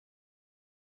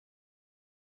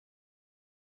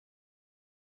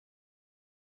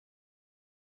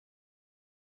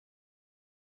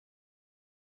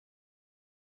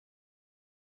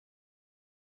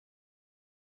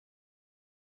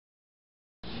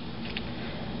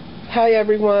Hi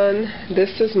everyone,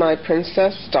 this is my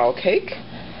princess doll cake.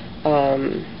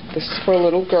 This is for a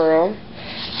little girl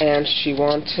and she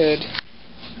wanted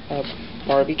a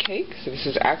Barbie cake. So this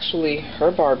is actually her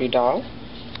Barbie doll.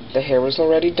 The hair was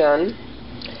already done.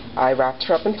 I wrapped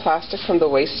her up in plastic from the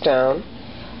waist down,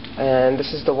 and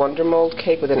this is the Wonder Mold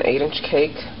cake with an 8-inch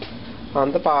cake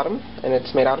on the bottom, and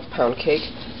it's made out of pound cake.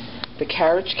 The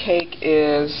Carriage cake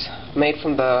is made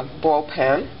from the ball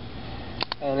pan,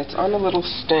 and it's on a little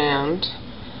stand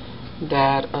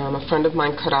that a friend of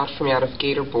mine cut out for me out of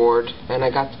gator board, and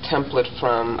I got the template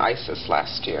from ISIS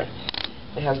last year.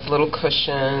 It has the little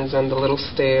cushions and the little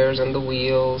stairs and the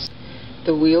wheels.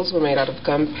 The wheels were made out of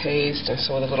gum paste, and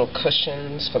so were the little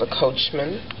cushions for the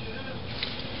coachman.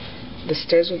 The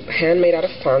stairs were handmade out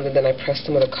of fond, and then I pressed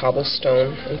them with a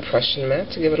cobblestone impression mat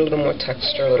to give it a little more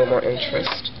texture, a little more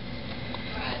interest.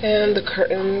 And the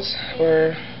curtains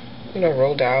were,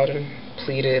 rolled out and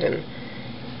pleated, and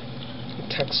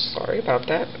sorry about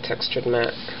that, textured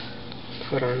mat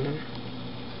put on them.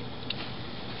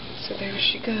 So there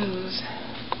she goes.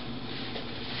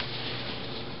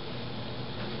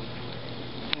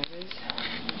 That is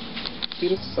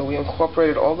beautiful. So we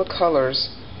incorporated all the colors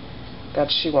that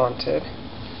she wanted,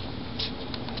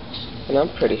 and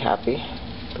I'm pretty happy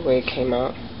the way it came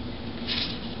out.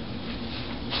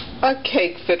 A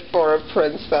cake fit for a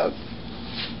princess.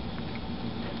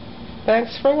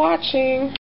 Thanks for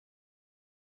watching.